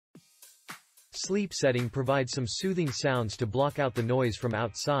Sleep setting provides some soothing sounds to block out the noise from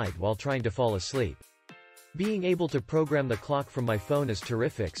outside while trying to fall asleep. Being able to program the clock from my phone is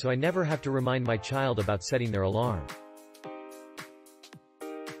terrific, so I never have to remind my child about setting their alarm.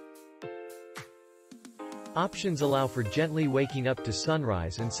 Options allow for gently waking up to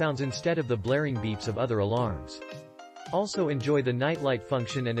sunrise and sounds instead of the blaring beeps of other alarms. Also enjoy the nightlight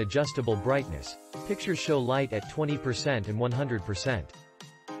function and adjustable brightness. Pictures show light at 20% and 100%.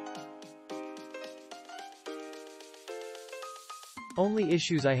 Only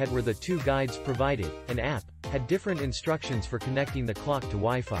issues I had were the two guides provided. An app had different instructions for connecting the clock to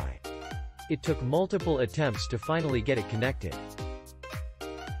Wi-Fi. It took multiple attempts to finally get it connected.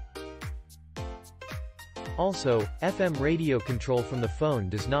 Also, FM radio control from the phone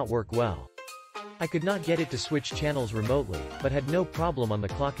does not work well. I could not get it to switch channels remotely, but had no problem on the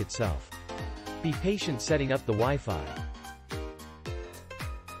clock itself. Be patient setting up the Wi-Fi.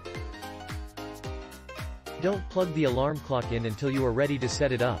 Don't plug the alarm clock in until you are ready to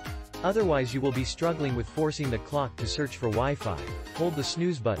set it up. Otherwise you will be struggling with forcing the clock to search for Wi-Fi. Hold the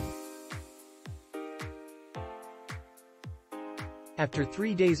snooze button. After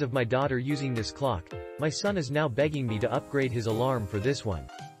 3 days of my daughter using this clock, my son is now begging me to upgrade his alarm for this one.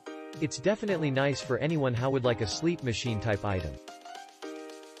 It's definitely nice for anyone who would like a sleep machine type item.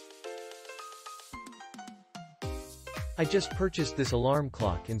 I just purchased this alarm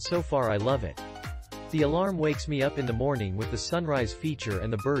clock and so far I love it. The alarm wakes me up in the morning with the sunrise feature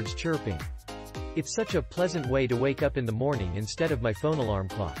and the birds chirping. It's such a pleasant way to wake up in the morning instead of my phone alarm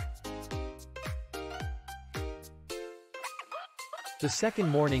clock. The second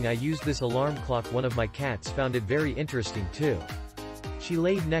morning I used this alarm clock. One of my cats found it very interesting too. She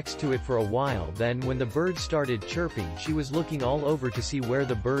laid next to it for a while, then when the birds started chirping she was looking all over to see where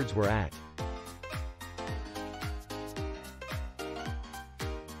the birds were at.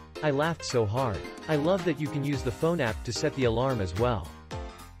 I laughed so hard. I love that you can use the phone app to set the alarm as well.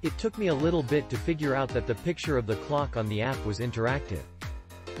 It took me a little bit to figure out that the picture of the clock on the app was interactive.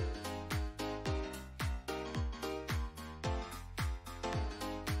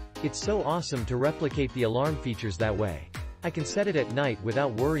 It's so awesome to replicate the alarm features that way. I can set it at night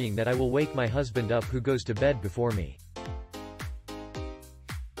without worrying that I will wake my husband up who goes to bed before me.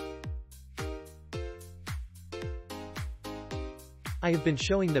 I have been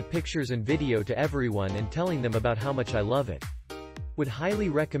showing the pictures and video to everyone and telling them about how much I love it. Would highly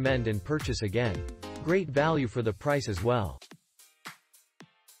recommend and purchase again. Great value for the price as well.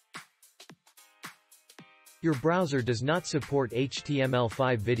 Your browser does not support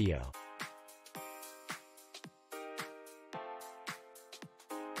HTML5 video.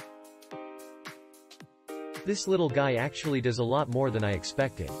 This little guy actually does a lot more than I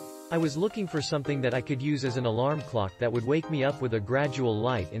expected. I was looking for something that I could use as an alarm clock that would wake me up with a gradual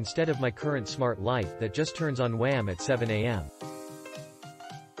light instead of my current smart light that just turns on wham at 7 a.m.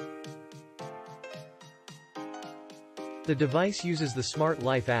 The device uses the Smart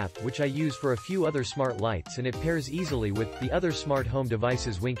Life app, which I use for a few other smart lights, and it pairs easily with the other smart home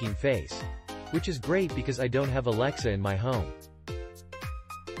devices winking face. Which is great because I don't have Alexa in my home.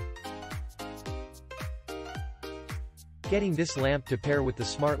 Getting this lamp to pair with the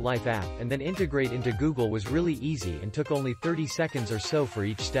Smart Life app and then integrate into Google was really easy and took only 30 seconds or so for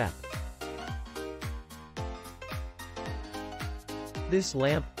each step. This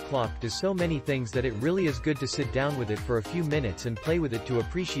lamp clock does so many things that it really is good to sit down with it for a few minutes and play with it to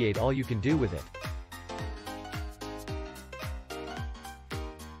appreciate all you can do with it.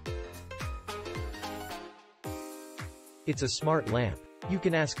 It's a smart lamp. You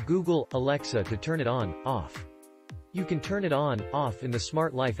can ask Google, Alexa to turn it on, off. You can turn it on, off in the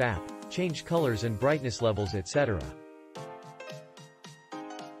Smart Life app, change colors and brightness levels, etc.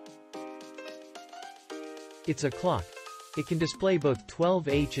 It's a clock. It can display both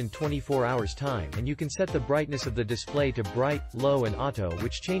 12H and 24 hours time, and you can set the brightness of the display to bright, low and auto,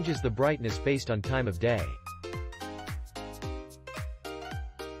 which changes the brightness based on time of day.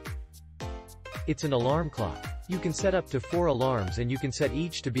 It's an alarm clock. You can set up to 4 alarms and you can set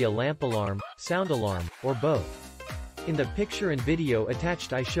each to be a lamp alarm, sound alarm, or both. In the picture and video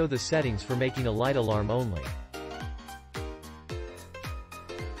attached I show the settings for making a light alarm only.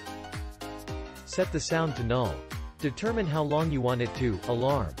 Set the sound to null. Determine how long you want it to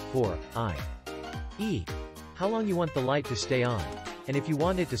alarm for i.e. how long you want the light to stay on, and if you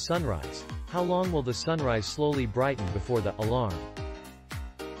want it to sunrise, how long will the sunrise slowly brighten before the alarm.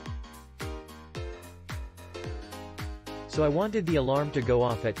 So I wanted the alarm to go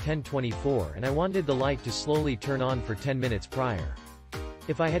off at 10:24 and I wanted the light to slowly turn on for 10 minutes prior.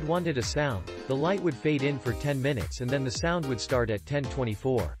 If I had wanted a sound, the light would fade in for 10 minutes and then the sound would start at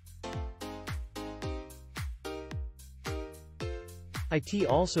 10:24. IT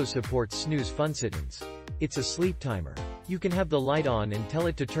also supports snooze functions. It's a sleep timer. You can have the light on and tell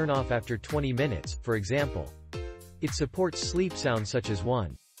it to turn off after 20 minutes, for example. It supports sleep sounds such as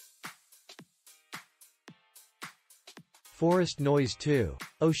 1. Forest noise 2.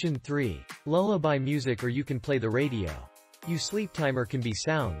 Ocean 3. Lullaby music, or you can play the radio. Your sleep timer can be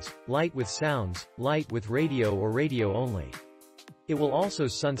sounds, light with sounds, light with radio, or radio only. It will also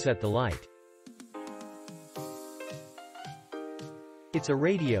sunset the light. It's a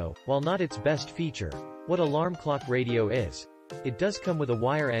radio, while not its best feature. What alarm clock radio is. It does come with a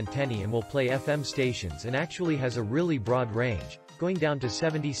wire antennae and will play FM stations, and actually has a really broad range, going down to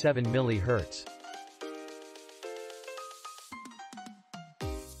 77 MHz.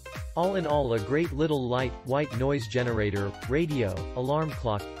 All in all, a great little light, white noise generator, radio, alarm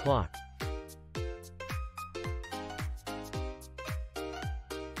clock.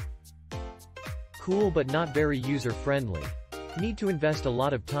 Cool but not very user-friendly. Need to invest a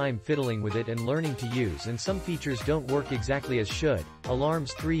lot of time fiddling with it and learning to use, and some features don't work exactly as should.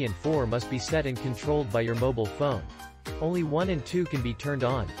 Alarms 3 and 4 must be set and controlled by your mobile phone. Only 1 and 2 can be turned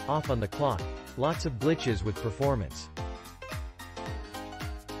on, off on the clock. Lots of glitches with performance.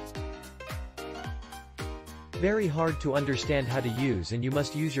 Very hard to understand how to use, and you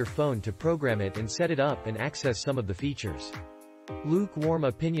must use your phone to program it and set it up and access some of the features. Lukewarm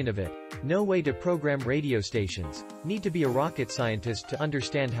opinion of it. No way to program radio stations. Need to be a rocket scientist to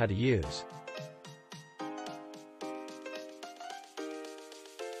understand how to use.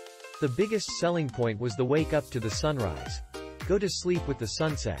 The biggest selling point was the wake up to the sunrise. Go to sleep with the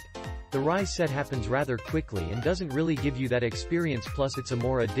sunset. The rise set happens rather quickly and doesn't really give you that experience, plus it's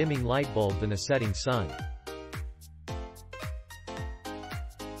a dimming light bulb than a setting sun.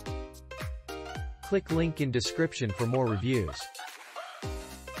 Click link in description for more reviews.